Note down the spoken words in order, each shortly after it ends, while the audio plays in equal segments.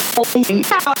Girls,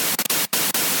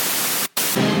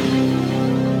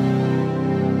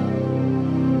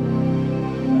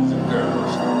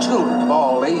 children of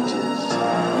all ages,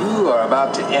 you are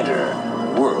about to enter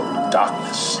a world of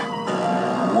darkness.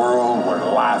 A world where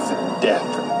life and death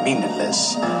are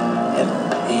meaningless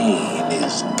and pain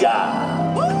is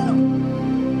God.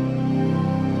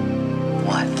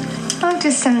 What? Oh,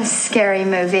 just some scary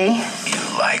movie.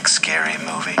 You like scary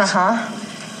movies? Uh-huh.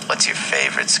 What's your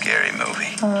favorite scary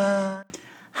movie?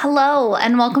 Hello,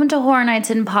 and welcome to Horror Nights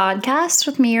in Podcast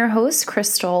with me, your host,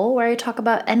 Crystal, where I talk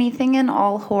about anything and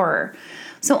all horror.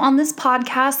 So on this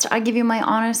podcast, I give you my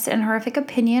honest and horrific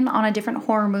opinion on a different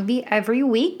horror movie every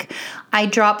week. I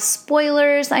drop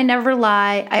spoilers, I never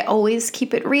lie, I always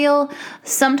keep it real.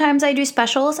 Sometimes I do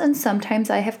specials, and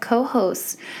sometimes I have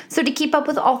co-hosts. So to keep up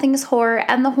with all things horror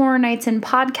and the Horror Nights in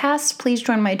Podcast, please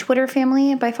join my Twitter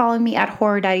family by following me at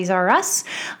Horror Daddies R Us.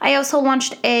 I also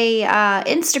launched a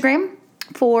Instagram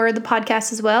for the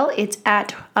podcast as well. It's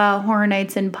at Horror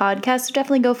Nights in Podcast, so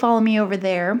definitely go follow me over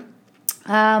there.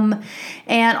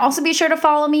 And also be sure to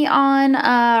follow me on,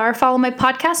 or follow my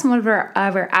podcast on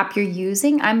whatever app you're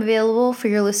using. I'm available for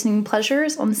your listening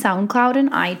pleasures on SoundCloud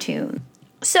and iTunes.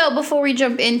 So before we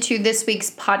jump into this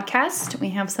week's podcast, we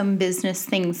have some business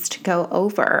things to go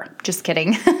over. Just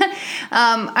kidding.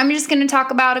 I'm just going to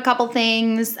talk about a couple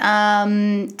things,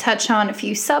 touch on a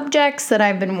few subjects that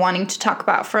I've been wanting to talk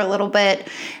about for a little bit,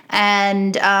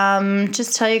 and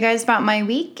just tell you guys about my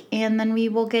week, and then we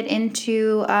will get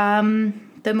into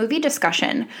the movie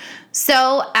discussion.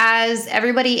 So, as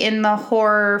everybody in the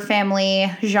horror family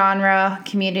genre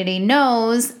community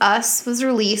knows, Us was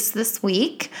released this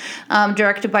week,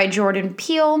 directed by Jordan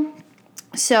Peele.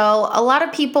 So, a lot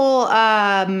of people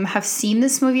have seen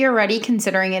this movie already,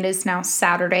 considering it is now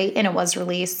Saturday, and it was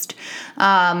released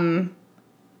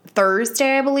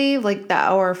Thursday, I believe, like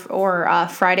that, or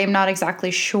Friday. I'm not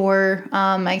exactly sure.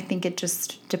 I think it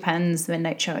just depends,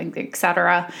 midnight showing,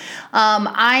 etc.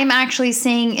 I'm actually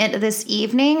seeing it this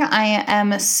evening. I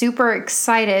am super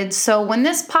excited. So when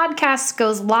this podcast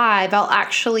goes live, I'll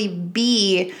actually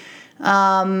be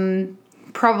probably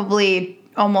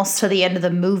almost to the end of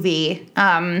the movie.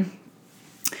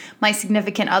 My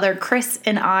significant other, Chris,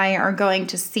 and I are going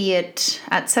to see it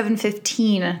at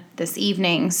 7:15 this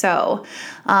evening. So,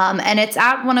 and it's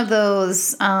at one of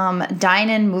those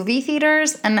dine-in movie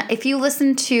theaters. And if you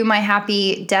listen to my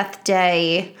Happy Death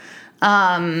Day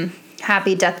to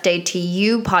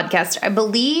You podcast, I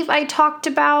believe I talked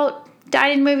about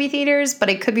dine-in movie theaters, but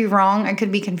I could be wrong. I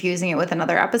could be confusing it with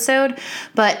another episode.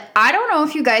 But I don't know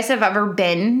if you guys have ever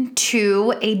been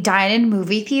to a dine-in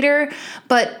movie theater,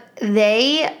 but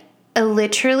they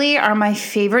literally are my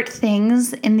favorite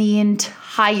things in the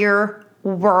entire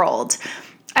world.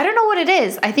 I don't know what it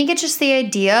is. I think it's just the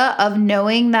idea of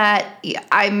knowing that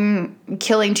I'm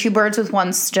killing two birds with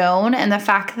one stone, and the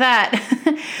fact that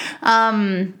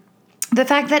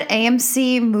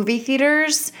AMC movie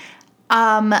theaters,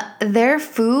 their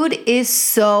food is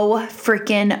so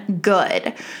freaking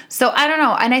good. So I don't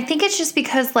know. And I think it's just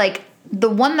because, like, the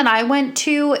one that I went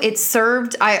to, it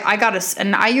served,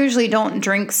 and I usually don't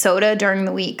drink soda during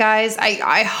the week, guys.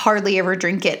 I hardly ever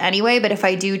drink it anyway, but if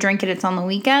I do drink it, it's on the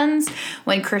weekends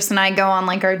when Chris and I go on,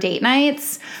 like, our date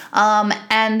nights.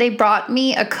 And they brought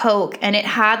me a Coke, and it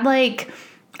had, like,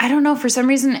 I don't know, for some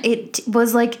reason, it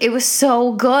was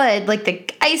so good. Like, the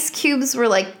ice cubes were,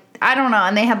 like, I don't know,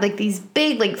 and they had, like, these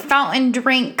big, like, fountain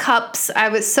drink cups. I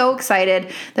was so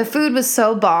excited. The food was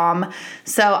so bomb.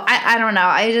 So, I don't know.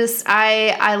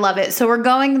 I love it. So, we're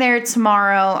going there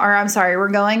we're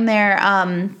going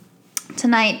there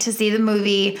tonight to see the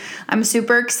movie. I'm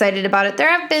super excited about it. There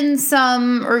have been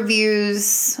some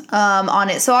reviews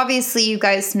on it. So, obviously, you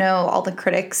guys know all the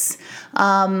critics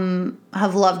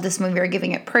have loved this movie or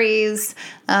giving it praise.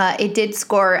 It did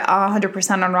score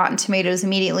 100% on Rotten Tomatoes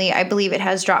immediately. I believe it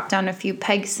has dropped down a few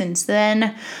pegs since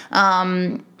then.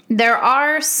 There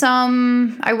are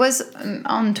some, I was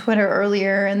on Twitter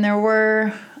earlier, and there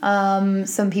were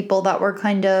some people that were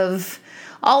kind of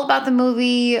all about the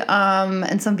movie,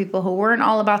 and some people who weren't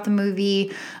all about the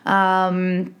movie.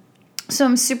 So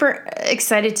I'm super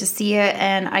excited to see it,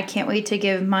 and I can't wait to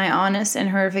give my honest and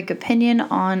horrific opinion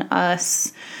on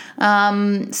Us.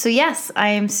 So yes, I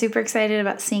am super excited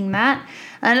about seeing that.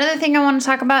 Another thing I want to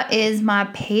talk about is my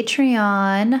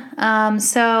Patreon.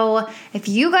 So if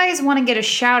you guys want to get a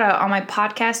shout out on my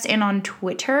podcast and on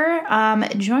Twitter,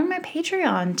 join my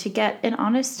Patreon to get an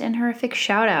honest and horrific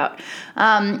shout out.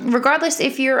 Regardless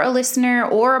if you're a listener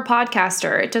or a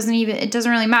podcaster, it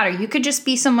doesn't really matter. You could just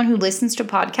be someone who listens to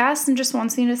podcasts and just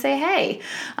wants you to say, hey,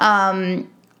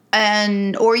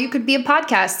 or you could be a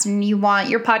podcast and you want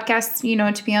your podcast,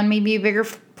 to be on maybe a bigger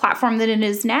platform than it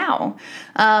is now.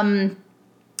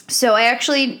 So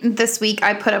this week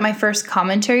I put up my first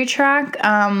commentary track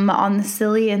on the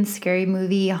silly and scary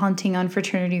movie Haunting on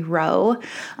Fraternity Row.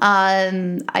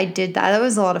 I did that. That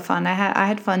was a lot of fun. I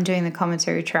had fun doing the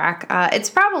commentary track. It's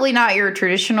probably not your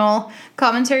traditional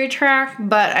commentary track,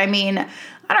 but I mean,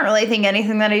 I don't really think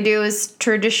anything that I do is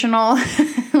traditional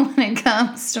when it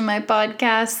comes to my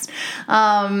podcast,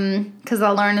 because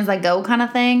I'll learn as I go kind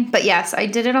of thing. But yes, I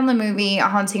did it on the movie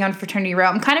Haunting on Fraternity Row.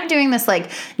 I'm kind of doing this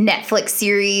like Netflix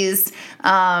series,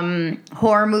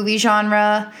 horror movie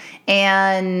genre.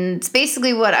 And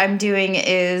basically what I'm doing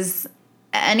is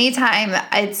anytime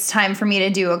it's time for me to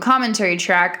do a commentary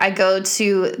track, I go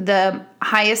to the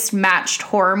highest matched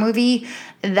horror movie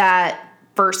that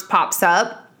first pops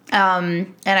up.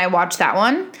 And I watch that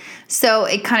one. So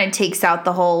it kind of takes out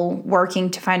the whole working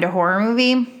to find a horror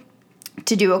movie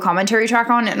to do a commentary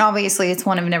track on. And obviously it's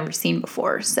one I've never seen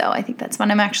before. So I think that's fun.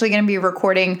 I'm actually going to be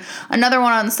recording another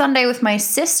one on Sunday with my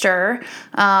sister.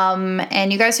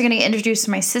 And you guys are going to get introduced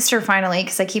to my sister finally,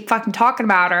 because I keep fucking talking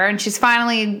about her. And she's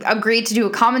finally agreed to do a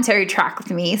commentary track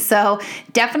with me. So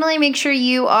definitely make sure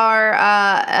you are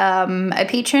a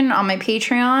patron on my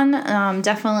Patreon.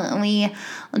 Definitely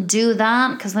do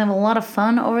that, because I have a lot of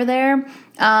fun over there.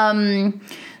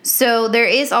 So there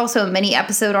is also a mini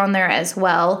episode on there as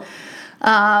well.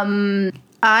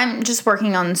 I'm just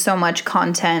working on so much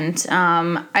content.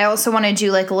 I also want to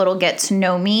do like a little get to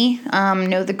know me,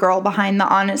 know the girl behind the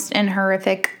honest and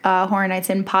horrific Horror Nights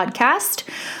In podcast.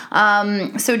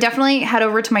 So definitely head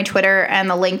over to my Twitter, and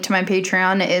the link to my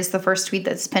Patreon is the first tweet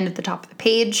that's pinned at the top of the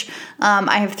page.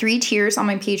 I have 3 tiers on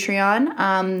my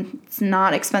Patreon. It's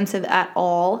not expensive at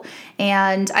all,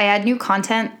 and I add new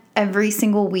content every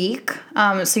single week,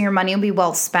 so your money will be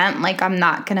well spent. Like, I'm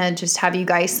not gonna just have you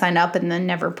guys sign up and then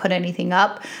never put anything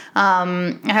up.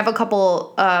 I have a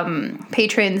couple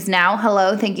patrons now.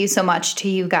 Hello, thank you so much to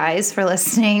you guys for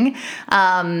listening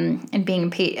and being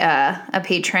a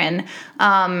patron.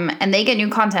 And they get new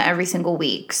content every single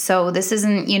week. So this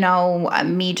isn't,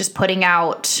 me just putting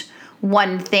out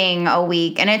one thing a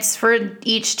week, and it's for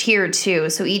each tier too.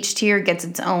 So each tier gets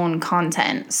its own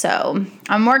content. So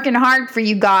I'm working hard for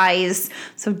you guys.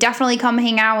 So definitely come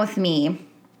hang out with me.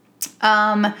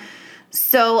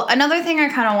 So another thing I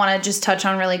kind of want to just touch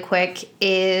on really quick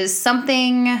is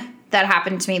something that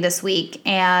happened to me this week,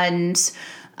 and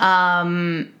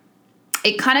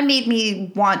it kind of made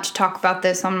me want to talk about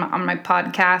this on my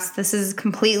podcast. This is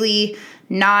completely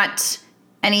not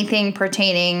anything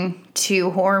pertaining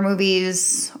to horror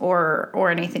movies or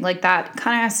anything like that. It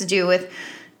kind of has to do with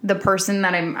the person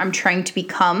that I'm trying to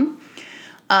become.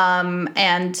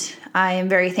 And I am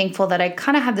very thankful that I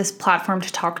kind of have this platform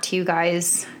to talk to you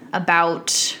guys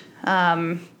about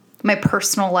my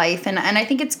personal life. And I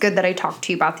think it's good that I talk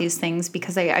to you about these things,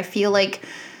 because I feel like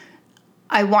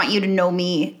I want you to know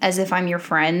me as if I'm your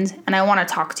friend, and I want to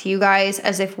talk to you guys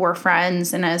as if we're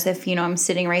friends, and as if, I'm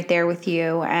sitting right there with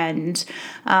you, and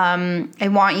I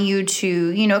want you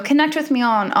to, connect with me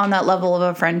on that level of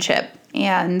a friendship.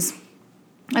 And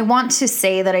I want to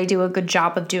say that I do a good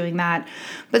job of doing that.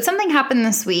 But something happened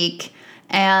this week,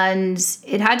 and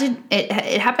it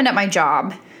happened at my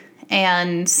job.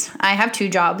 And I have 2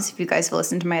 jobs, if you guys have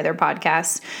listened to my other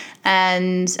podcasts.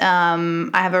 And I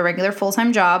have a regular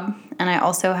full-time job, and I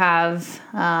also have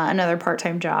another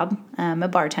part-time job. I'm a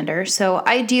bartender. So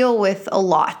I deal with a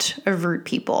lot of rude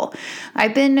people.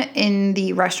 I've been in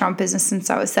the restaurant business since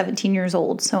I was 17 years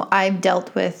old. So I've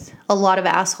dealt with a lot of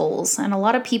assholes and a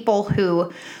lot of people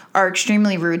who are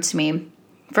extremely rude to me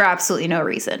for absolutely no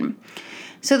reason.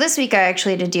 So this week I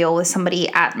actually had to deal with somebody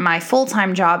at my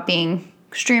full-time job being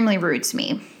extremely rude to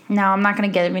me. Now, I'm not going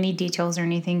to get into any details or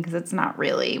anything, because it's not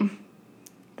really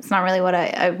what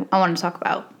I want to talk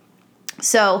about.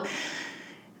 So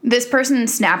this person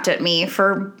snapped at me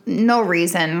for no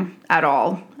reason at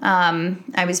all.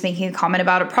 I was making a comment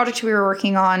about a project we were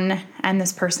working on, and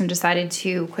this person decided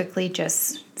to quickly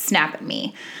just snap at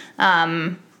me.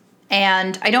 And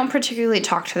I don't particularly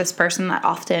talk to this person that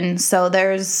often, so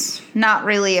there's not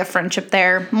really a friendship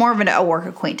there, more of a work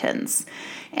acquaintance.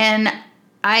 And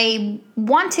I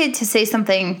wanted to say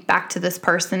something back to this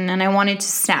person, and I wanted to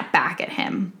snap back at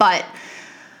him, but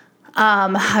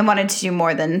I wanted to do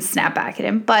more than snap back at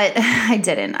him, but I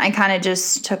didn't. I kind of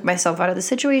just took myself out of the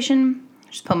situation,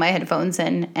 just put my headphones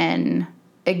in, and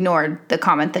ignored the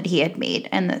comment that he had made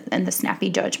and the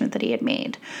snappy judgment that he had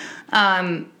made.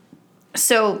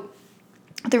 So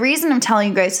the reason I'm telling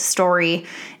you guys the story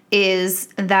is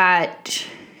that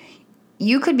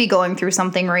you could be going through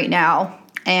something right now,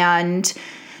 and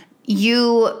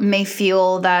you may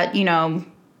feel that,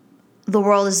 the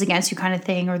world is against you kind of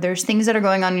thing, or there's things that are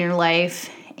going on in your life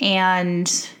and,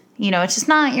 it's just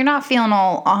you're not feeling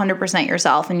all 100%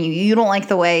 yourself, and you don't like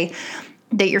the way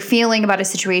that you're feeling about a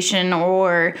situation,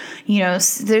 or,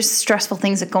 there's stressful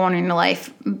things that go on in your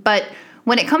life. But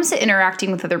when it comes to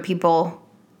interacting with other people,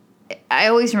 I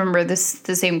always remember the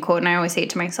same quote, and I always say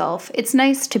it to myself: it's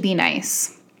nice to be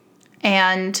nice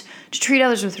and to treat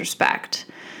others with respect,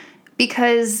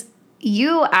 because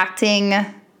you acting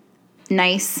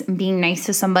nice, being nice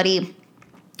to somebody,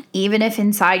 even if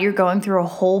inside you're going through a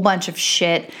whole bunch of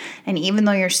shit, and even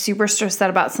though you're super stressed out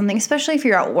about something, especially if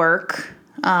you're at work,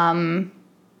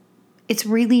 it's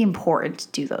really important to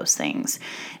do those things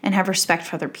and have respect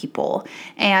for other people.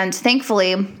 And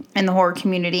thankfully, in the horror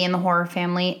community, in the horror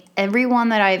family, everyone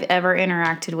that I've ever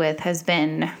interacted with has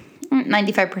been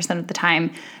 95% of the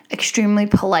time extremely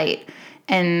polite.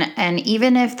 And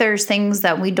even if there's things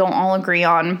that we don't all agree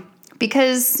on,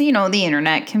 because, the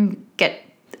internet can get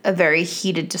a very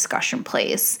heated discussion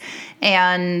place.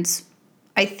 And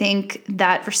I think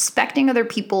that respecting other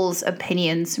people's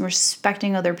opinions,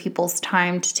 respecting other people's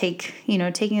time to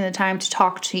taking the time to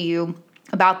talk to you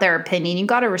about their opinion, you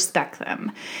got to respect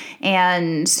them.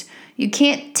 And you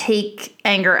can't take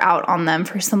anger out on them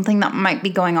for something that might be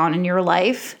going on in your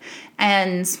life.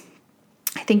 And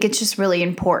I think it's just really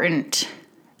important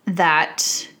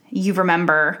that you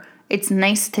remember it's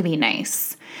nice to be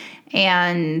nice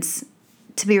and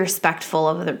to be respectful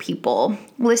of other people.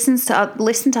 Listen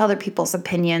to other people's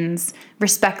opinions,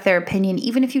 respect their opinion,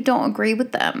 even if you don't agree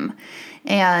with them.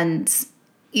 And,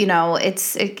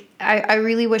 I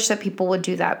really wish that people would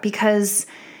do that, because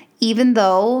even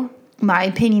though my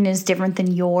opinion is different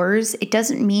than yours, it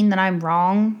doesn't mean that I'm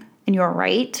wrong and you're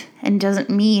right, and doesn't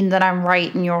mean that I'm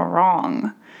right and you're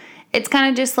wrong. It's kind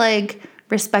of just like,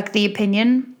 respect the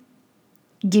opinion,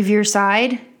 give your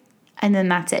side, and then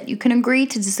that's it. You can agree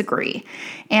to disagree.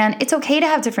 And it's okay to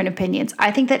have different opinions.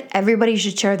 I think that everybody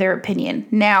should share their opinion.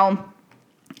 Now,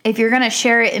 if you're going to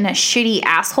share it in a shitty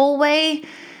asshole way,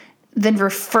 then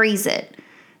rephrase it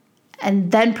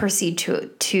and then proceed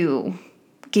to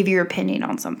give your opinion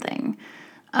on something.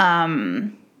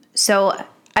 So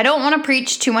I don't want to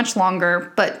preach too much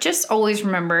longer, but just always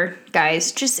remember,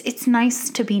 guys, it's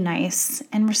nice to be nice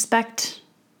and respect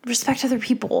other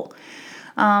people.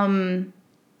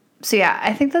 So yeah,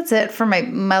 I think that's it for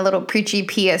my little preachy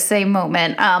PSA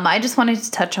moment. I just wanted to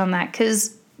touch on that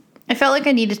because I felt like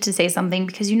I needed to say something,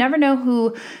 because you never know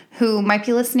who might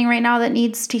be listening right now that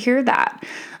needs to hear that.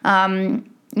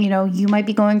 You might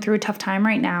be going through a tough time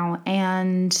right now,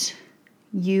 and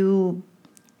you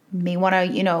may want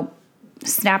to,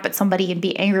 snap at somebody and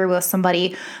be angry with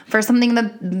somebody for something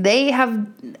that they have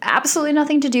absolutely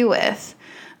nothing to do with.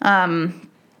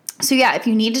 So yeah, if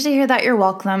you needed to hear that, you're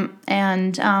welcome.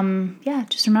 And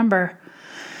just remember,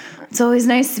 it's always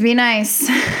nice to be nice.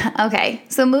 Okay,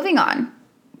 so moving on.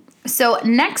 So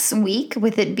next week,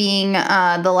 with it being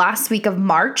the last week of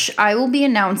March, I will be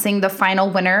announcing the final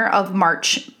winner of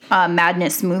March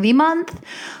Madness Movie Month.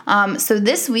 So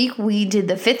this week we did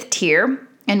the 5th tier,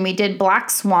 and we did Black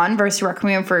Swan versus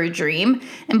Requiem for a Dream.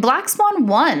 And Black Swan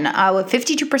won with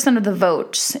 52% of the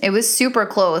votes. It was super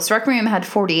close. Requiem had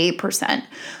 48%.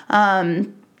 I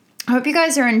hope you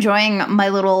guys are enjoying my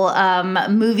little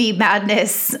movie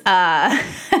madness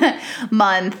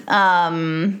month.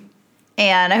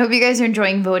 And I hope you guys are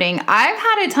enjoying voting. I've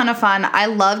had a ton of fun. I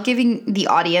love giving the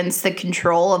audience the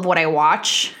control of what I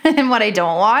watch and what I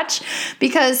don't watch,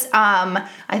 because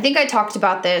I think I talked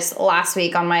about this last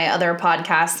week on my other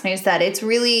podcast, and I said it's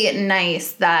really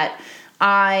nice that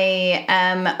I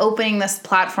am opening this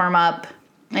platform up,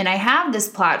 and I have this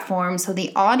platform so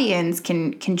the audience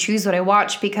can choose what I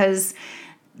watch, because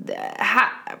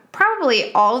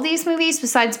probably all of these movies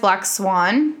besides Black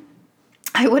Swan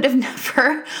I would have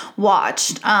never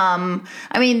watched.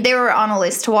 They were on a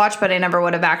list to watch, but I never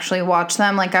would have actually watched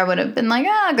them. Like, I would have been like,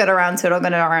 I'll get around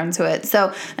to it.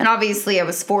 So, and obviously I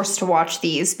was forced to watch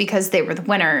these because they were the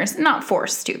winners. Not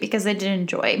forced to, because I did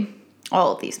enjoy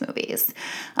all of these movies.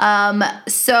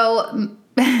 So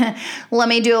let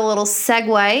me do a little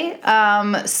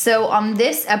segue. So on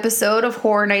this episode of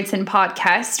Horror Nights and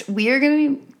Podcast, we are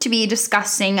going to be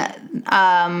discussing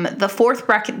the 4th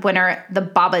bracket winner, The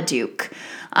Babadook.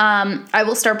 I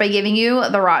will start by giving you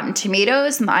the Rotten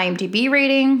Tomatoes and the IMDb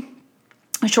rating.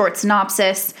 a short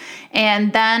synopsis,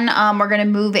 and then we're going to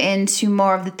move into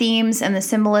more of the themes and the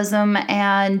symbolism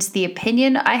and the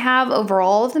opinion I have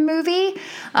overall of the movie.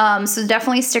 So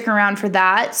definitely stick around for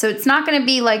that. So it's not going to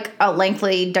be like a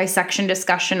lengthy dissection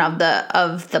discussion of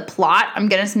the plot. I'm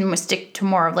going to stick to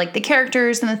more of like the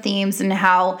characters and the themes and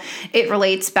how it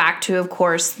relates back to, of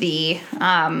course, the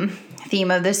theme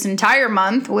of this entire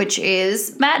month, which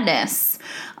is madness.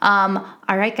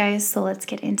 All right, guys, so let's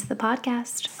get into the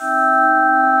podcast.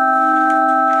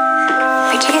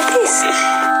 Where'd you get this?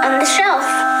 On the shelf.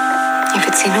 If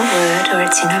it's in a word or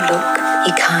it's in a look,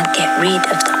 you can't get rid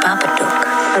of the Babadook.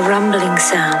 A rumbling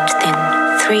sound, then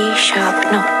 3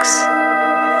 sharp knocks.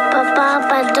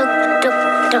 Ba-ba-ba-duk,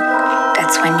 duk, duk.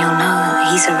 That's when you'll know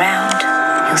he's around.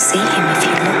 You'll see him if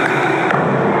you look.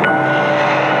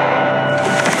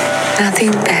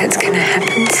 Nothing bad's gonna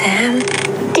happen, Sam.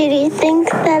 Did you think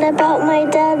that about my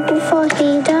dad before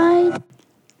he died?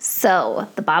 So,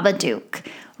 The Babadook.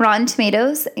 Rotten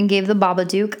Tomatoes gave The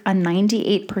Babadook a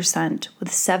 98%, with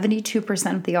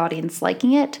 72% of the audience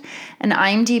liking it, and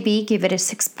IMDb gave it a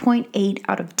 6.8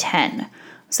 out of 10.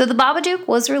 So The Babadook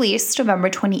was released November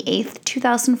 28th,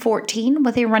 2014,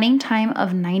 with a running time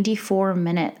of 94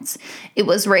 minutes. It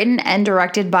was written and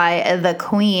directed by the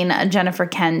Queen, Jennifer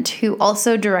Kent, who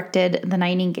also directed The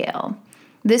Nightingale.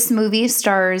 This movie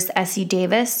stars Essie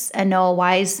Davis and Noah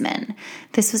Wiseman.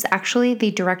 This was actually the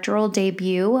directorial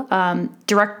debut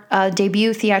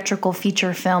theatrical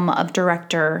feature film of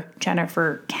director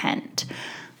Jennifer Kent.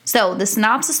 So the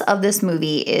synopsis of this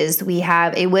movie is we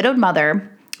have a widowed mother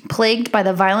plagued by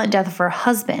the violent death of her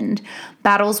husband,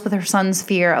 battles with her son's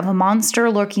fear of a monster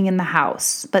lurking in the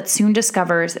house, but soon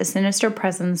discovers a sinister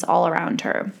presence all around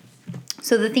her.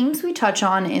 So the themes we touch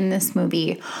on in this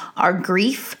movie are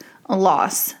grief,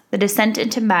 loss, the descent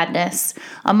into madness,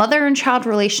 a mother and child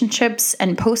relationships,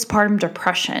 and postpartum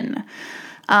depression.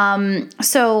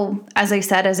 So, as I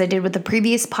said, as I did with the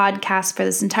previous podcast for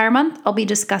this entire month, I'll be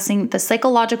discussing the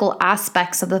psychological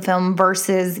aspects of the film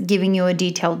versus giving you a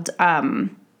detailed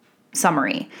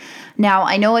summary. Now,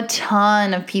 I know a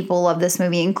ton of people love this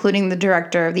movie, including the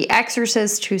director of The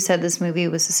Exorcist, who said this movie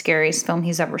was the scariest film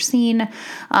he's ever seen.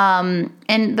 And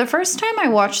the first time I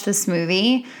watched this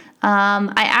movie,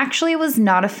 I actually was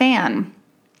not a fan.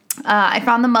 I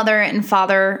found the mother and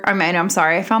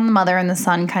the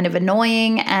son kind of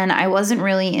annoying, and I wasn't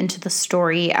really into the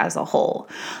story as a whole.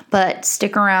 But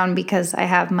stick around because I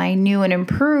have my new and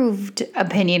improved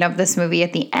opinion of this movie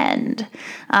at the end.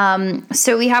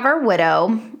 So we have our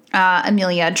widow,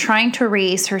 Amelia, trying to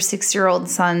raise her 6-year-old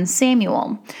son,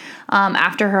 Samuel,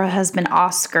 after her husband,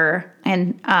 Oscar,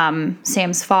 and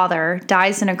Sam's father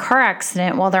dies in a car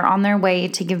accident while they're on their way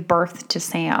to give birth to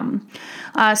Sam.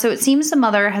 So it seems the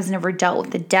mother has never dealt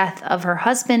with the death of her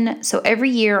husband, so every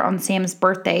year on Sam's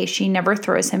birthday, she never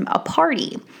throws him a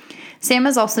party. Sam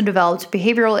has also developed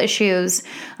behavioral issues.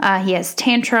 He has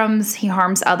tantrums, he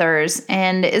harms others,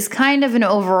 and is kind of an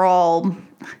overall...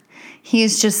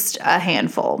 He's just a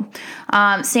handful.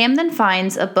 Sam then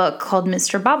finds a book called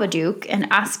Mr. Babadook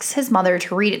and asks his mother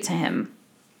to read it to him.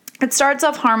 It starts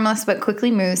off harmless but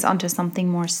quickly moves onto something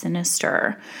more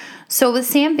sinister. So with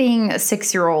Sam being a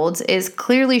 6-year-old, is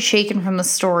clearly shaken from the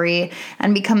story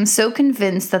and becomes so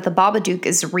convinced that the Babadook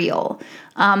is real.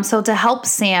 So to help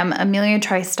Sam, Amelia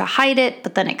tries to hide it,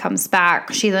 but then it comes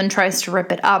back. She then tries to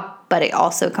rip it up, but it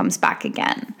also comes back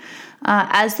again.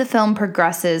 As the film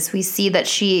progresses, we see that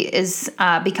she is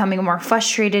becoming more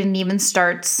frustrated and even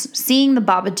starts seeing the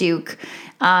Babadook,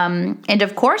 and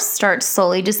of course starts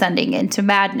slowly descending into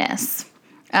madness.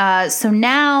 So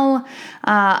now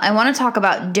I want to talk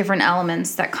about different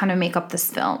elements that kind of make up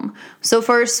this film. So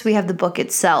first, we have the book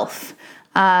itself.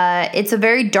 It's a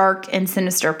very dark and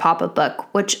sinister pop-up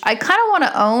book, which I kind of want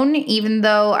to own, even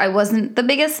though I wasn't the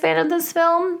biggest fan of this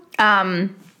film.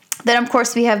 Then, of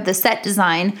course, we have the set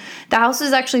design. The house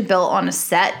is actually built on a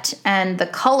set, and the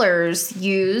colors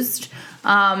used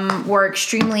were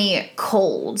extremely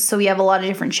cold. So we have a lot of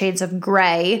different shades of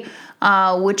gray,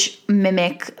 which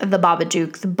mimic the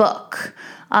Babadook, the book.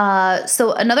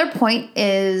 So another point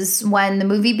is when the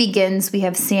movie begins, we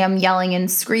have Sam yelling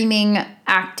and screaming,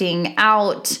 acting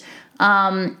out,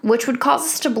 which would cause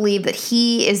us to believe that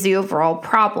he is the overall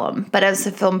problem. But as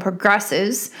the film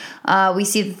progresses, we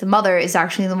see that the mother is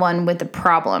actually the one with the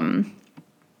problem.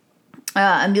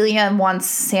 Amelia wants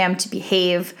Sam to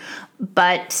behave,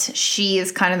 but she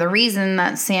is kind of the reason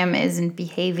that Sam isn't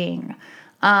behaving.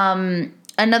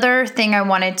 Another thing I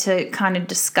wanted to kind of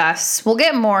discuss, we'll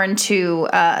get more into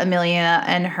Amelia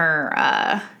and her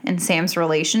and Sam's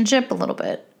relationship a little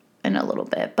bit in a little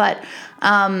bit. But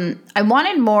I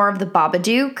wanted more of the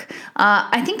Babadook.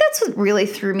 I think that's what really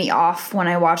threw me off when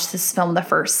I watched this film the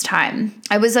first time.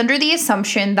 I was under the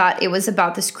assumption that it was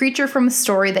about this creature from a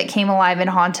story that came alive and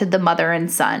haunted the mother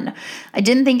and son. I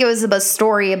didn't think it was a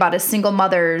story about a single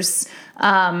mother's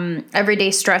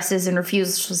everyday stresses and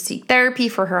refusal to seek therapy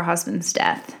for her husband's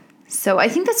death. So I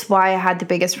think that's why I had the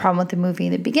biggest problem with the movie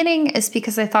in the beginning, is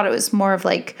because I thought it was more of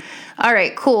like, all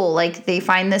right, cool. Like they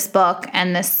find this book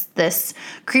and this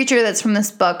creature that's from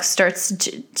this book starts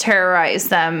to terrorize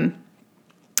them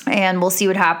and we'll see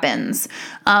what happens.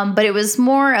 But it was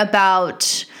more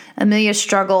about Amelia's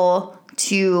struggle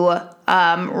to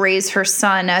raise her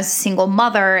son as a single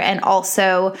mother, and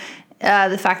also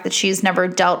the fact that she's never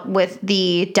dealt with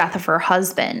the death of her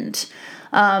husband.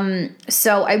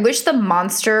 So I wish the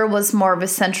monster was more of a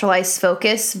centralized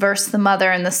focus versus the mother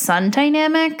and the son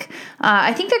dynamic.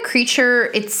 I think the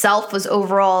creature itself was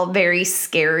overall very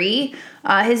scary.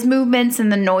 His movements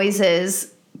and the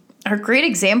noises are great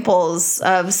examples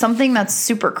of something that's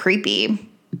super creepy.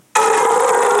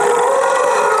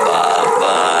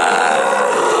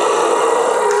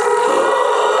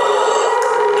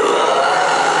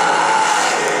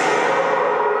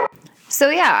 So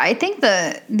yeah, I think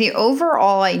the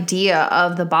overall idea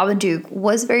of the Babadook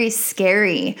was very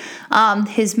scary.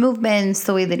 His movements,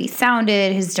 the way that he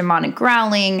sounded, his demonic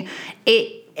growling,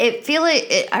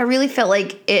 I really felt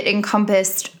like it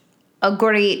encompassed a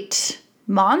great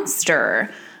monster.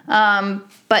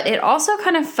 But it also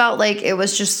kind of felt like it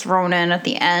was just thrown in at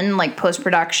the end, like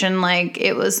post-production, like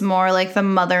it was more like the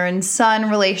mother and son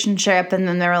relationship, and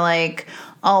then they were like,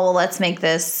 oh, well, let's make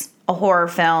this a horror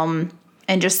film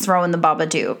and just throw in the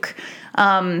Babadook.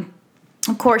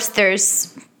 Of course,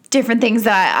 there's different things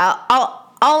that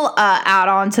I'll add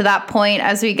on to that point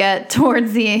as we get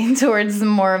towards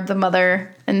more of the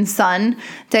mother and son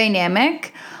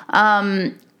dynamic.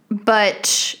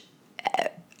 But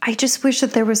I just wish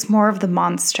that there was more of the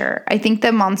monster. I think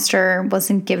the monster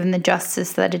wasn't given the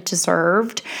justice that it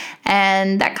deserved.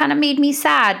 And that kind of made me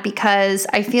sad because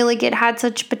I feel like it had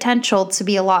such potential to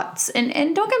be a lot.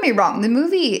 And don't get me wrong,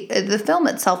 the film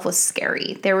itself was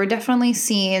scary. There were definitely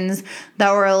scenes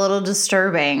that were a little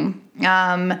disturbing.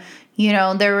 There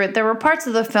were parts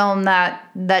of the film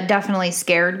that definitely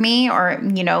scared me, or,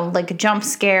 like a jump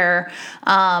scare.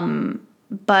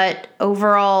 But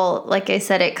overall, like I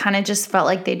said, it kind of just felt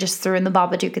like they just threw in the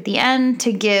Babadook at the end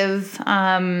to give,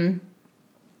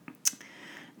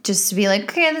 just to be like,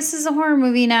 okay, this is a horror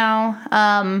movie now.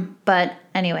 But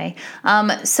anyway,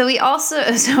 so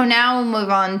now we'll move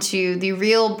on to the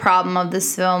real problem of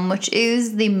this film, which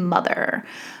is the mother.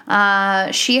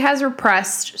 She has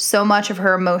repressed so much of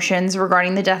her emotions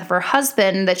regarding the death of her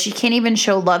husband that she can't even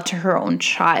show love to her own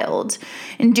child.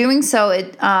 In doing so,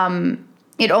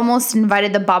 it almost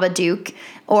invited the Babadook,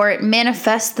 or it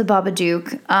manifests the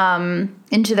Babadook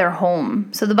into their home.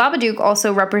 So the Babadook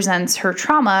also represents her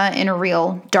trauma in a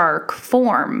real dark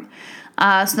form.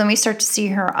 So then we start to see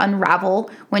her unravel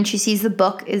when she sees the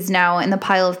book is now in the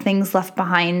pile of things left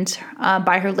behind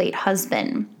by her late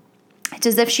husband. It's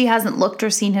as if she hasn't looked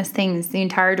or seen his things the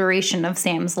entire duration of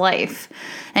Sam's life.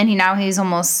 And he's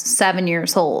almost 7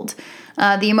 years old.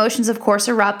 The emotions, of course,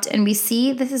 erupt, and we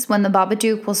see this is when the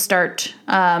Babadook will start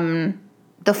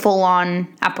the full-on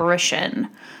apparition.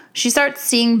 She starts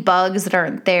seeing bugs that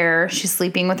aren't there. She's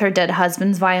sleeping with her dead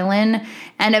husband's violin,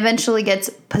 and eventually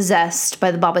gets possessed by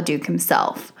the Babadook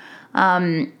himself.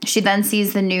 She then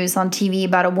sees the news on TV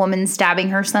about a woman stabbing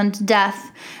her son to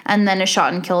death, and then is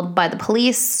shot and killed by the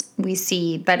police. We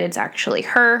see that it's actually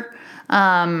her.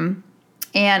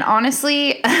 And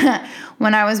honestly,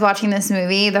 when I was watching this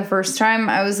movie the first time,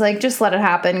 I was like, just let it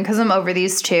happen, because I'm over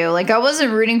these two. Like, I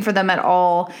wasn't rooting for them at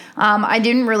all. I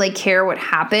didn't really care what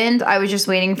happened. I was just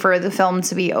waiting for the film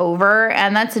to be over,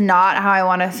 and that's not how I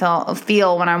want to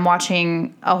feel when I'm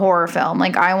watching a horror film.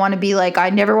 Like, I want to be like, I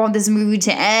never want this movie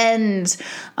to end.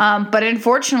 But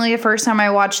unfortunately, the first time I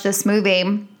watched this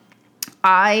movie,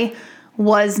 I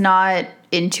was not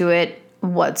into it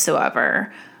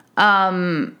whatsoever.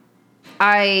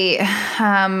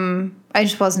 I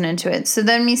just wasn't into it. So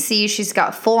then we see she's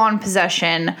got full-on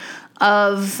possession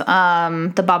of the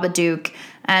Babadook,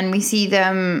 and we see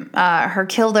her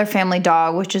kill their family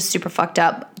dog, which is super fucked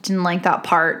up. Didn't like that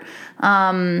part.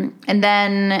 And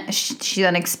then she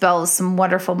then expels some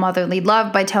wonderful motherly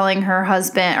love by telling her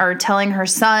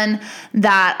son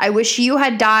that I wish you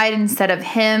had died instead of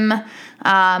him.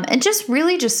 And just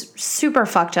really just super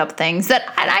fucked up things and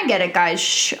I get it,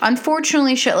 guys.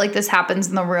 Unfortunately, shit like this happens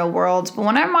in the real world. But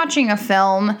when I'm watching a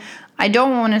film, I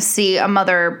don't want to see a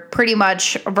mother pretty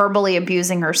much verbally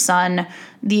abusing her son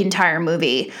the entire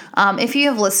movie. If you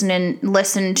have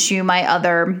listened to my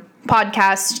other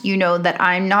podcast, you know that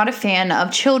I'm not a fan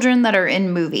of children that are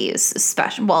in movies,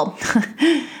 especially, well,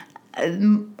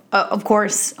 of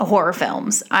course, horror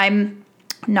films. I'm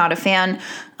not a fan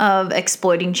of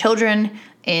exploiting children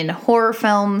in horror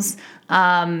films.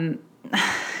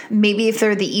 Maybe if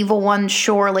they're the evil ones,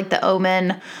 sure, like The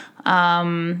Omen.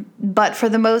 But for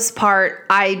the most part,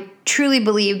 I truly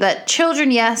believe that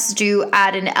children, yes, do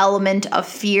add an element of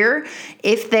fear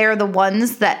if they're the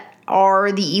ones that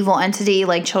are the evil entity,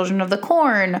 like Children of the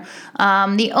Corn,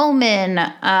 The Omen,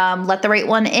 Let the Right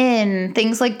One In,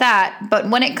 things like that. But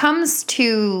when it comes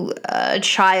to a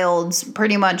child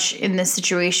pretty much in this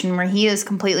situation where he is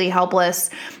completely helpless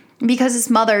because his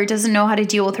mother doesn't know how to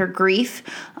deal with her grief,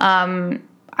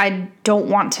 I don't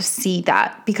want to see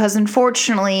that, because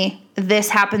unfortunately this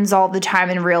happens all the time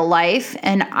in real life,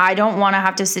 and I don't want to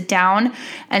have to sit down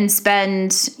and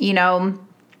spend,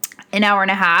 an hour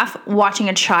and a half watching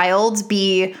a child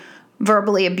be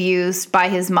verbally abused by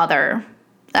his mother.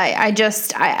 I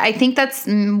think that's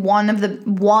one of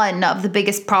the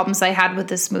biggest problems I had with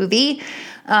this movie.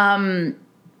 I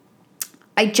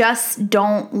just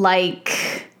don't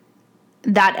like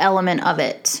that element of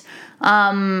it.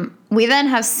 We then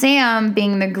have Sam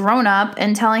being the grown-up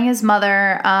and telling his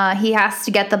mother he has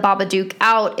to get the Babadook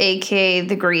out, aka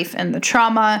the grief and the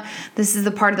trauma. This is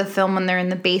the part of the film when they're in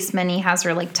the basement. He has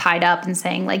her tied up and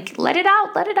saying let it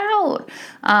out, let it out.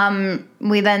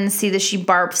 We then see that she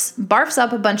barfs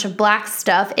up a bunch of black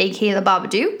stuff, aka the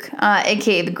Babadook,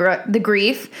 aka the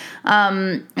grief.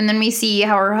 And then we see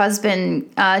how her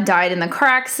husband died in the car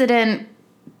accident,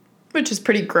 which is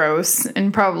pretty gross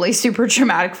and probably super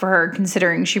traumatic for her,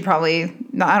 considering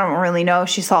I don't really know if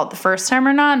she saw it the first time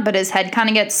or not, but his head kind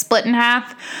of gets split in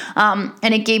half.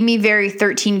 And it gave me very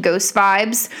 13 Ghosts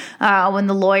vibes when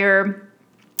the lawyer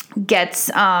gets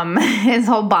his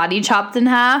whole body chopped in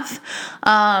half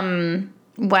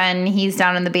when he's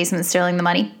down in the basement stealing the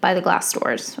money by the glass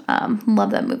doors.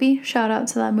 Love that movie. Shout out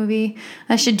to that movie.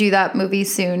 I should do that movie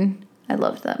soon. I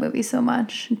loved that movie so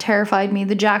much. It terrified me.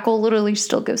 The jackal literally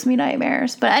still gives me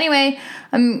nightmares. But anyway,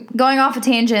 I'm going off a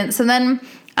tangent. So then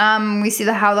we see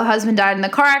how the husband died in the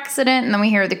car accident, and then we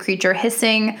hear the creature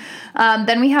hissing.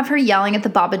 Then we have her yelling at the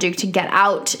Babadook to get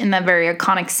out in that very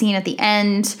iconic scene at the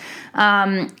end.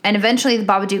 And eventually the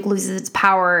Babadook loses its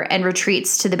power and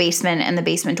retreats to the basement, and the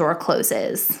basement door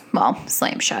closes. Well,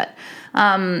 slams shut.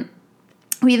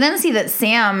 We then see that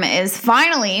Sam is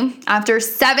finally, after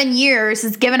 7 years,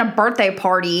 is given a birthday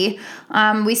party.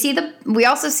 We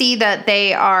also see that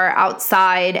they are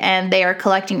outside and they are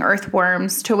collecting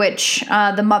earthworms, to which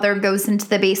the mother goes into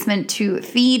the basement to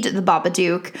feed the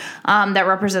Babadook. That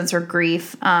represents her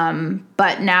grief.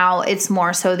 But now it's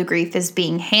more so the grief is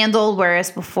being handled, whereas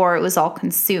before it was all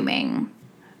consuming.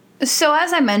 So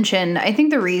as I mentioned, I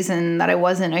think the reason that I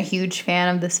wasn't a huge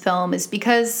fan of this film is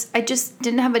because I just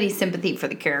didn't have any sympathy for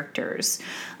the characters.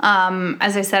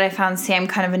 As I said, I found Sam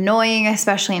kind of annoying,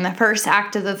 especially in the first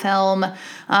act of the film.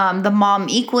 The mom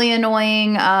equally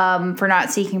annoying for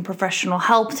not seeking professional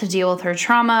help to deal with her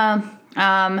trauma.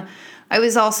 I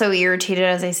was also irritated,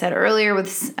 as I said earlier,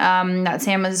 with that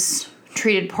Sam was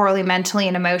treated poorly mentally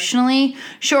and emotionally.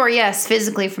 Sure, yes,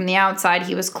 physically from the outside,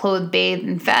 he was clothed, bathed,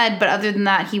 and fed, but other than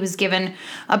that, he was given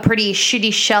a pretty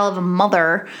shitty shell of a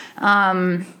mother.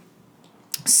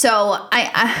 So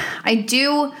I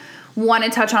do want to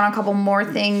touch on a couple more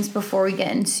things before we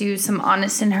get into some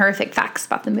honest and horrific facts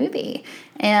about the movie.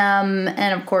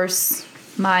 And of course,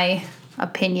 my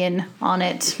opinion on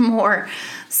it more.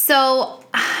 So,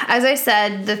 as I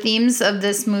said, the themes of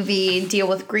this movie deal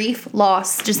with grief,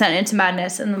 loss, descent into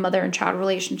madness, and the mother and child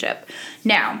relationship.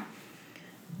 Now,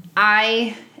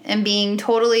 I am being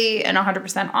totally and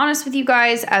 100% honest with you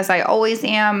guys, as I always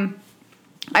am.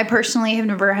 I personally have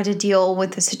never had to deal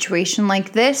with a situation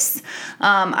like this.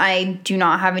 I do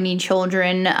not have any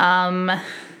children. My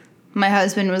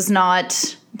husband was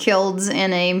not killed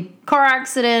in a car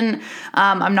accident.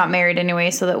 I'm not married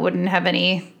anyway, so that wouldn't have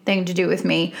anything to do with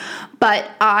me.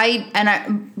 But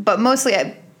mostly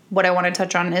what I want to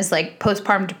touch on is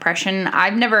postpartum depression.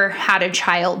 I've never had a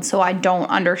child, so I don't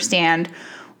understand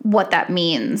what that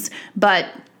means. But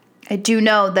I do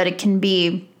know that it can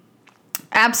be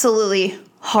absolutely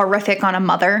horrific on a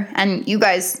mother. And you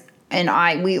guys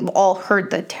and we've all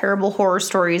heard the terrible horror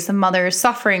stories of mothers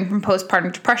suffering from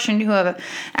postpartum depression who have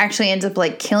actually ended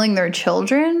up killing their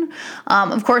children.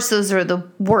 Of course, those are the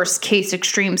worst case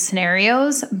extreme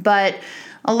scenarios, but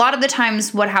a lot of the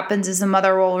times what happens is a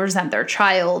mother will resent their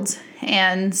child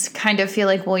and kind of feel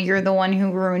like, well, you're the one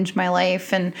who ruined my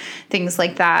life and things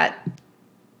like that.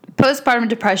 Postpartum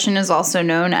depression is also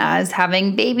known as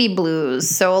having baby blues.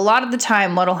 So a lot of the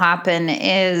time what will happen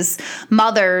is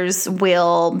mothers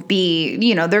will be,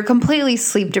 they're completely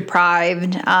sleep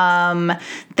deprived.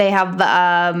 They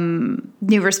have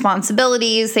new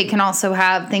responsibilities. They can also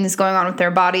have things going on with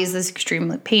their bodies that's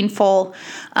extremely painful.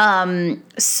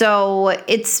 So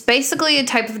it's basically a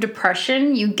type of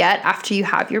depression you get after you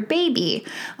have your baby.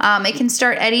 It can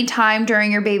start anytime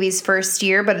during your baby's first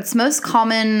year, but it's most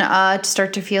common to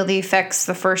start to feel the effects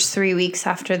the first 3 weeks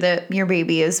after your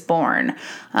baby is born.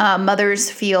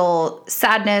 Mothers feel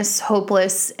sadness,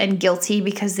 hopeless, and guilty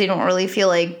because they don't really feel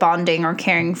like bonding or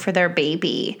caring for their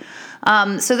baby.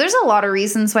 So there's a lot of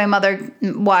reasons why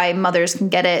mothers can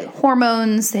get it.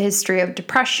 Hormones, the history of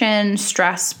depression,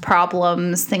 stress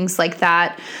problems, things like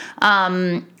that.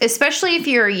 Especially if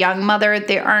you're a young mother,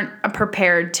 they aren't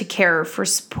prepared to care for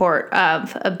support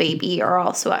of a baby are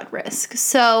also at risk.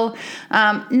 So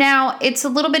now it's a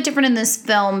little bit different in this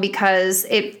film because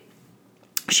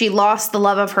she lost the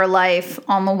love of her life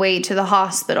on the way to the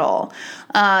hospital.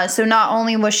 So not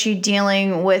only was she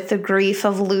dealing with the grief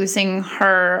of losing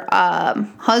her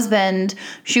husband,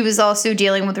 she was also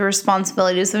dealing with the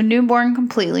responsibilities of a newborn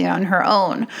completely on her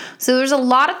own. So there's a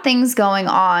lot of things going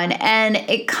on, and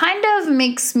it kind of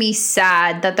makes me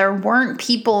sad that there weren't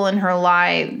people in her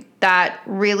life that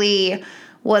really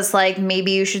was like,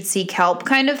 maybe you should seek help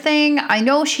kind of thing. I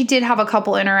know she did have a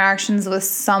couple interactions with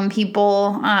some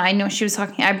people. I know she was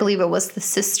talking, I believe it was the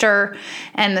sister,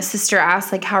 and the sister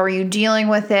asked, like, how are you dealing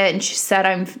with it? And she said,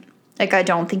 I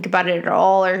don't think about it at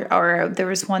all. Or there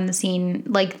was one scene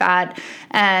like that.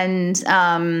 And,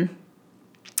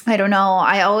 I don't know.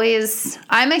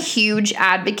 I'm a huge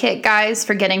advocate, guys,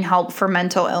 for getting help for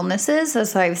mental illnesses.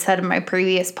 As I've said in my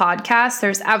previous podcast,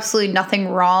 there's absolutely nothing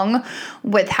wrong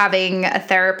with having a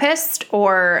therapist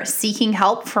or seeking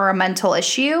help for a mental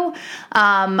issue.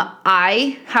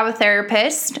 I have a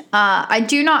therapist. I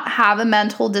do not have a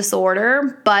mental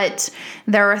disorder, but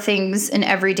there are things in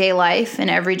everyday life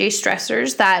and everyday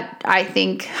stressors that I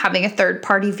think having a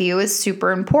third-party view is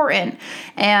super important.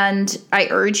 And I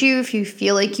urge you, if you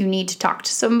feel like you need to talk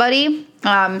to somebody,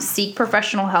 seek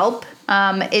professional help.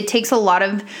 It takes a lot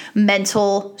of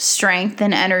mental strength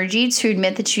and energy to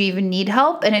admit that you even need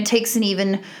help, and it takes an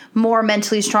even more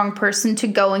mentally strong person to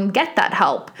go and get that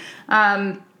help.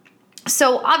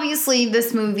 So obviously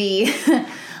this movie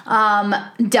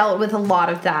dealt with a lot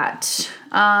of that.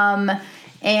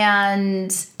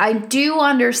 And I do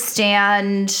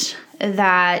understand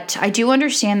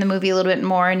the movie a little bit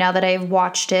more now that I've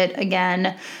watched it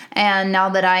again, and now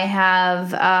that I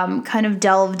have kind of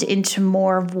delved into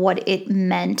more of what it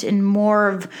meant and more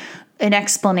of an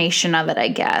explanation of it, I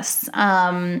guess.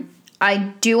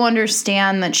 I do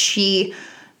understand that she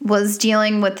was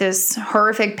dealing with this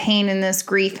horrific pain and this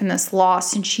grief and this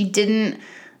loss, and she didn't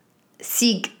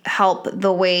seek help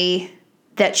the way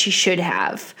that she should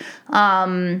have.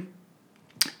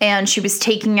 And she was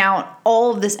taking out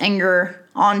all of this anger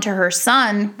onto her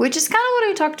son, which is kind of what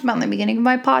I talked about in the beginning of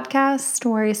my podcast,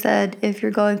 where I said, if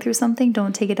you're going through something,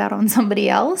 don't take it out on somebody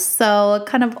else. So it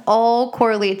kind of all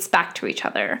correlates back to each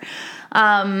other.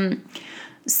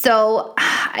 So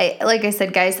like I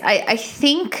said, guys, I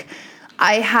think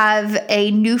I have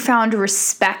a newfound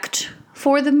respect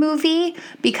for the movie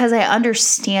because I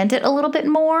understand it a little bit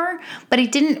more, but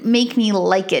it didn't make me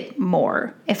like it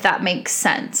more, if that makes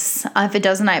sense. If it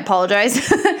doesn't, I apologize,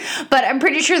 but I'm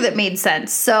pretty sure that made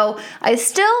sense. So I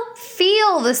still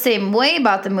feel the same way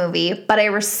about the movie, but I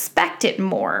respect it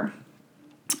more.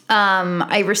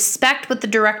 I respect what the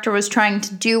director was trying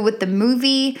to do with the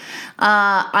movie.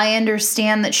 I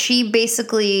understand that she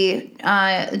basically,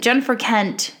 Jennifer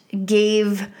Kent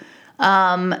gave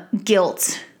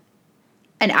guilt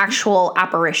an actual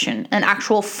apparition, an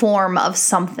actual form of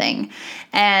something.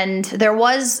 And there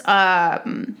was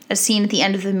a scene at the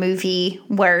end of the movie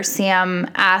where Sam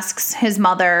asks his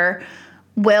mother,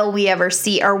 will we ever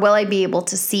see, or will I be able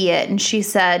to see it? And she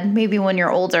said, maybe when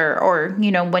you're older, or,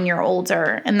 when you're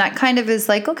older. And that kind of is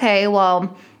like, okay,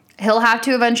 well, he'll have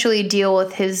to eventually deal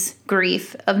with his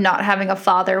grief of not having a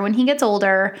father when he gets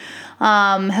older. He'll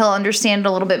understand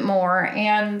a little bit more.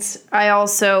 And I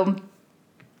also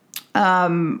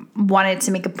wanted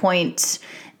to make a point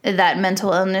that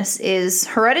mental illness is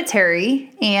hereditary,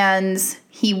 and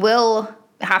he will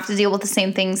have to deal with the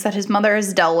same things that his mother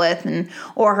has dealt with,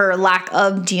 or her lack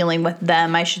of dealing with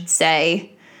them, I should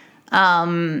say.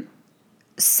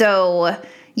 So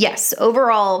yes,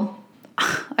 overall,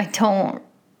 I don't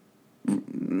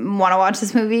want to watch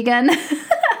this movie again.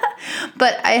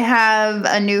 but I have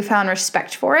a newfound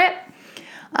respect for it.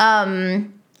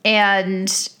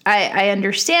 And I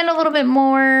understand a little bit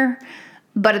more,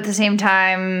 but at the same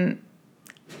time,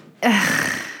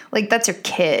 like, that's your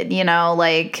kid, you know,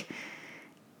 like,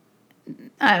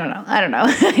 I don't know. I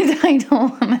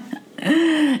don't want to.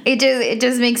 It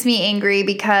just makes me angry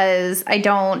because I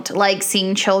don't like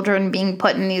seeing children being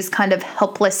put in these kind of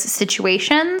helpless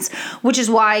situations, which is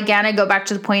why, again, I go back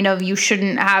to the point of you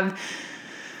shouldn't have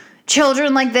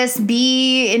children like this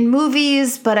be in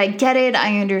movies, but I get it.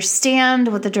 I understand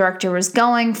what the director was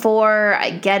going for. I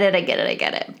get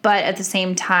it. But at the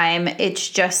same time, it's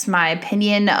just my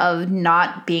opinion of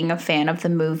not being a fan of the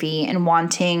movie and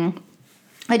wanting...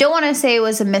 I don't want to say it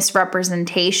was a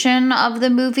misrepresentation of the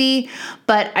movie,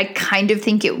 but I kind of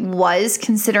think it was,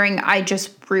 considering I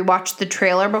just rewatched the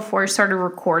trailer before I started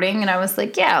recording, and I was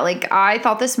like, yeah, like, I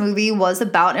thought this movie was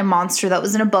about a monster that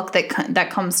was in a book that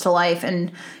comes to life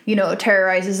and, you know,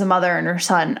 terrorizes a mother and her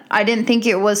son. I didn't think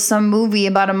it was some movie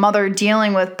about a mother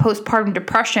dealing with postpartum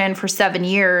depression for 7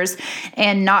 years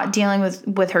and not dealing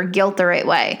with her guilt the right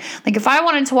way. Like, if I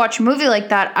wanted to watch a movie like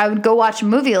that, I would go watch a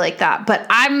movie like that, but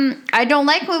I don't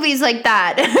like movies like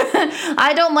that.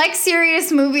 I don't like serious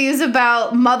movies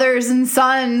about mothers and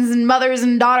sons and mothers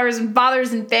and daughters and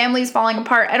fathers and families falling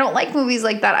apart. I don't like movies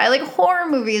like that. I like horror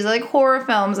movies. I like horror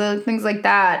films. I like things like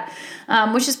that,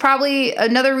 which is probably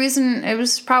another reason. It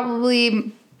was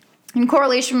probably in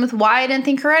correlation with why I didn't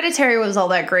think Hereditary was all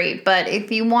that great. But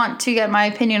if you want to get my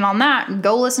opinion on that,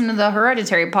 go listen to the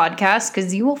Hereditary podcast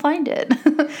because you will find it.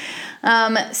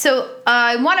 So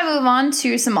I want to move on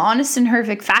to some honest and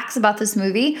horrific facts about this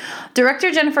movie.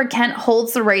 Director Jennifer Kent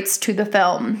holds the rights to the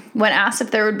film. When asked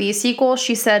if there would be a sequel,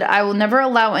 she said, "I will never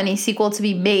allow any sequel to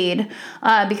be made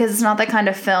because it's not that kind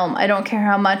of film. I don't care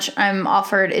how much I'm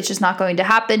offered. It's just not going to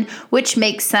happen," which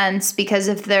makes sense because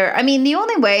the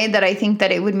only way that I think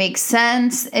that it would make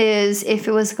sense is if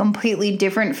it was a completely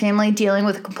different family dealing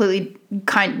with a completely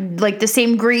like the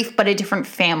same grief, but a different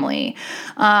family.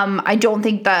 I don't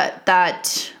think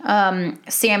that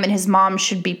Sam and his mom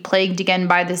should be plagued again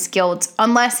by this guilt,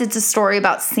 unless it's a story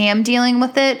about Sam dealing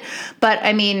with it. But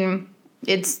I mean,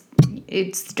 it's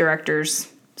the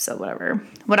director's, so whatever.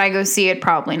 Would I go see it?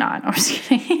 Probably not. I'm just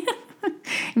kidding.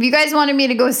 If you guys wanted me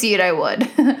to go see it, I would.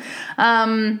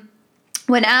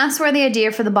 When asked where the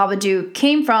idea for the Babadook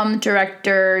came from,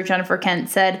 director Jennifer Kent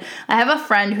said, "I have a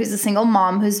friend who's a single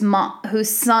mom whose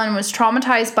son was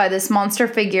traumatized by this monster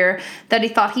figure that he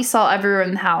thought he saw everywhere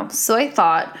in the house. So I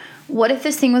thought, what if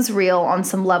this thing was real on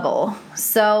some level?"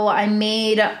 So I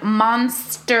made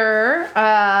Monster,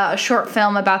 a short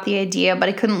film about the idea, but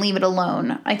I couldn't leave it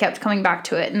alone. I kept coming back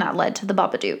to it, and that led to the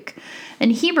Babadook. In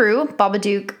Hebrew,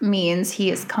 Babadook means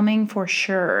he is coming for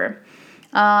sure.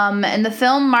 And the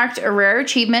film marked a rare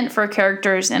achievement for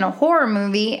characters in a horror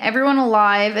movie. Everyone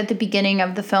alive at the beginning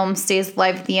of the film stays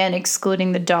alive at the end,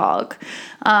 excluding the dog.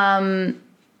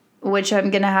 Which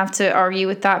I'm going to have to argue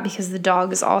with that because the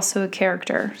dog is also a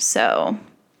character. So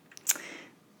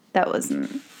that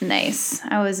wasn't nice.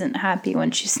 I wasn't happy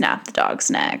when she snapped the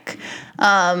dog's neck.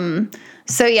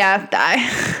 So yeah,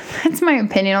 that's my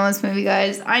opinion on this movie,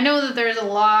 guys. I know that there's a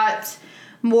lot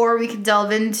more we could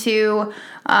delve into.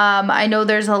 I know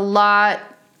there's a lot.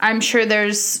 I'm sure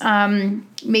there's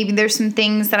maybe there's some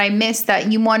things that I missed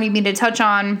that you wanted me to touch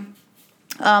on.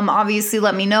 Obviously,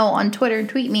 let me know on Twitter,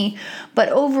 tweet me. But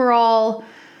overall,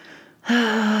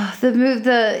 the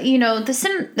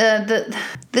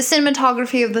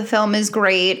cinematography of the film is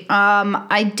great.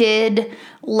 I did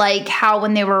like how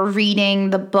when they were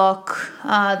reading the book,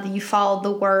 you followed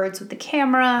the words with the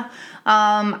camera.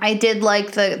 I did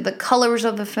like the colors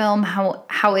of the film,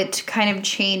 how it kind of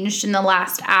changed in the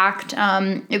last act.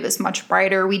 It was much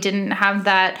brighter. We didn't have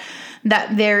that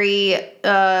very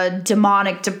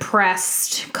demonic,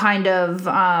 depressed kind of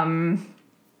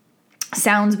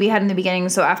sounds we had in the beginning.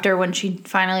 So after, when she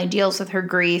finally deals with her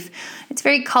grief, it's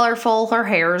very colorful. Her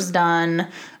hair's done.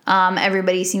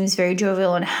 Everybody seems very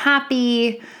jovial and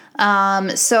happy.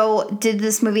 So did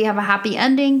this movie have a happy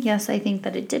ending? Yes, I think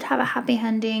that it did have a happy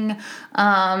ending.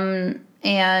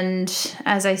 And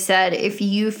as I said, if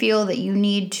you feel that you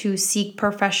need to seek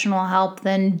professional help,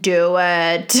 then do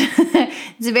it.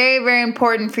 It's very, very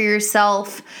important for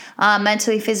yourself,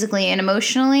 mentally, physically, and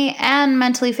emotionally, and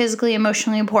mentally, physically,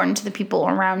 emotionally important to the people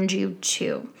around you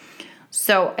too.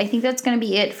 So I think that's going to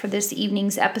be it for this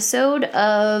evening's episode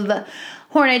of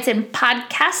Horror Nights In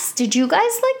podcast. Did you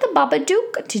guys like the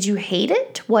Babadook? Did you hate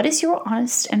it? What is your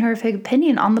honest and horrific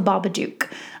opinion on the Babadook?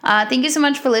 Thank you so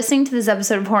much for listening to this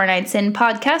episode of Horror Nights In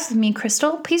podcast with me,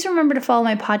 Crystal. Please remember to follow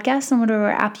my podcast on whatever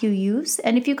app you use.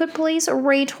 And if you could please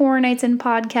rate Horror Nights In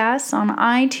podcast on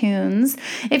iTunes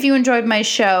if you enjoyed my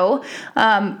show.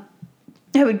 I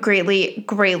would greatly,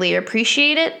 greatly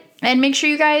appreciate it. And make sure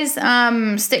you guys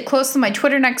stick close to my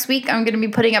Twitter next week. I'm going to be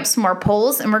putting up some more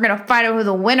polls, and we're going to find out who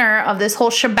the winner of this whole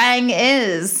shebang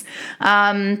is.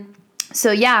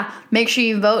 So yeah, make sure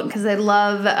you vote because I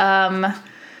love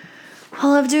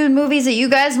doing movies that you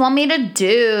guys want me to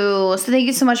do. So thank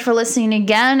you so much for listening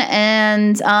again.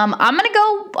 And I'm gonna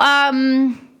go.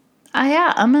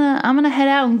 I'm gonna head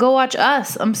out and go watch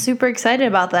Us. I'm super excited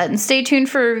about that, and stay tuned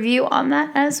for a review on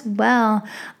that as well.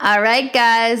 All right,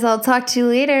 guys, I'll talk to you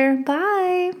later.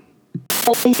 Bye.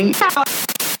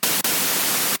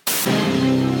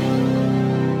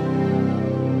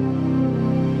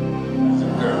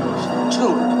 Girls,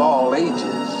 children of all ages,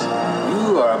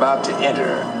 you are about to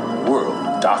enter a world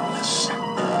of darkness.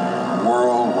 A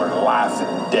world where life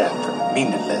and death are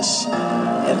meaningless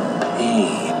and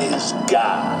pain is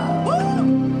God.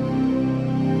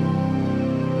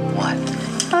 What?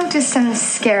 Oh, just some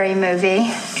scary movie.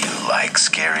 You like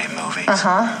scary movies?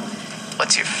 Uh-huh.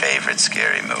 What's your favorite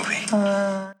scary movie?